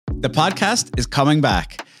The podcast is coming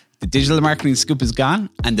back. The Digital Marketing Scoop is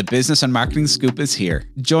gone and the Business and Marketing Scoop is here.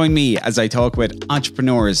 Join me as I talk with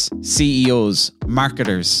entrepreneurs, CEOs,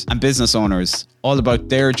 marketers and business owners all about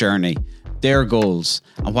their journey, their goals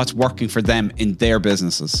and what's working for them in their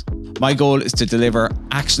businesses. My goal is to deliver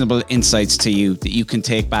actionable insights to you that you can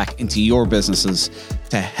take back into your businesses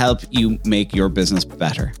to help you make your business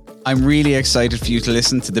better. I'm really excited for you to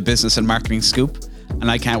listen to the Business and Marketing Scoop and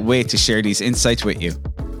I can't wait to share these insights with you.